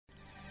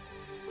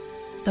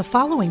The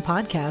following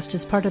podcast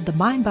is part of the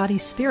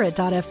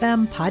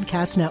MindBodySpirit.fm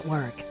podcast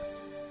network.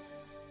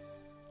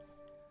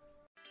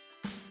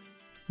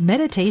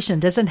 Meditation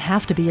doesn't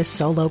have to be a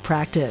solo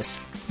practice.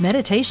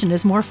 Meditation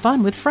is more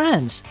fun with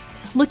friends.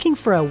 Looking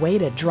for a way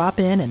to drop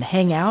in and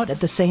hang out at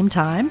the same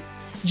time?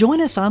 Join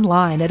us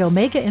online at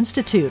Omega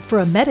Institute for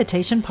a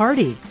meditation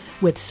party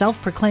with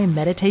self-proclaimed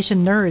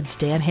meditation nerds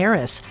Dan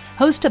Harris,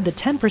 host of the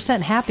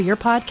 10% Happier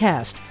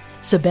podcast,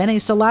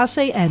 Sebene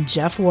Selassie, and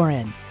Jeff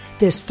Warren.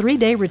 This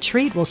 3-day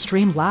retreat will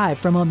stream live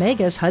from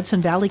Omega's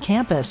Hudson Valley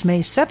campus May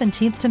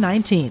 17th to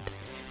 19th.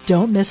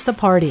 Don't miss the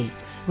party.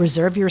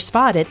 Reserve your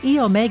spot at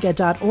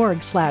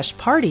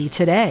eomega.org/party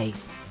today.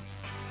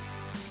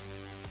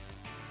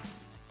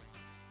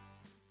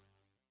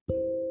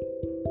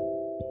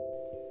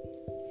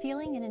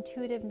 Feeling an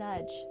intuitive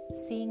nudge,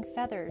 seeing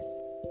feathers,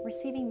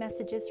 receiving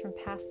messages from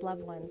past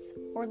loved ones,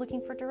 or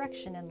looking for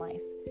direction in life.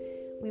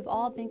 We've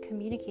all been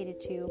communicated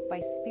to by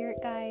spirit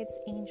guides,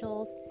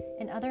 angels,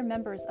 and other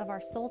members of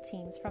our soul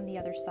teams from the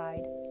other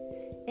side.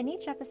 In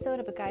each episode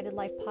of A Guided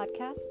Life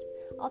podcast,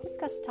 I'll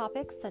discuss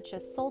topics such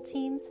as soul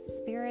teams,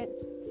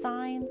 spirits,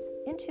 signs,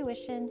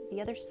 intuition,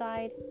 the other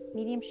side,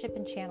 mediumship,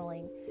 and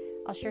channeling.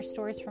 I'll share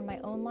stories from my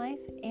own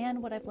life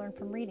and what I've learned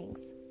from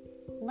readings.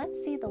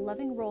 Let's see the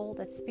loving role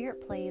that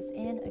spirit plays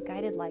in a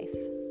guided life.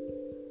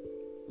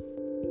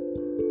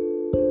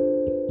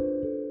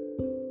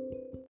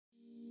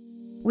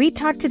 We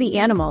talk to the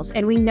animals,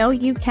 and we know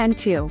you can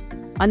too.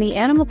 On the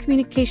Animal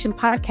Communication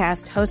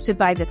Podcast, hosted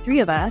by the three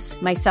of us,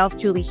 myself,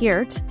 Julie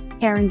Hiert,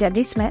 Karen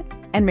Dudley-Smith,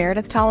 and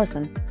Meredith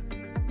Tollison,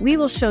 we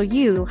will show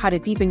you how to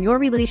deepen your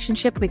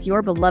relationship with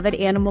your beloved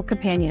animal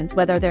companions,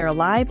 whether they're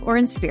alive or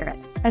in spirit.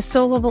 As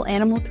soul-level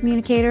animal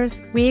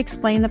communicators, we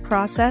explain the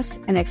process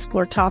and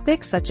explore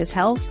topics such as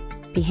health,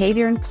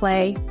 behavior, and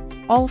play,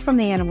 all from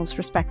the animal's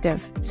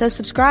perspective. So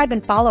subscribe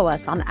and follow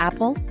us on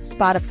Apple,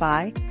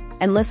 Spotify,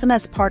 and listen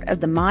as part of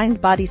the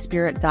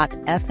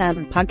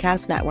MindBodySpirit.fm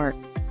podcast network.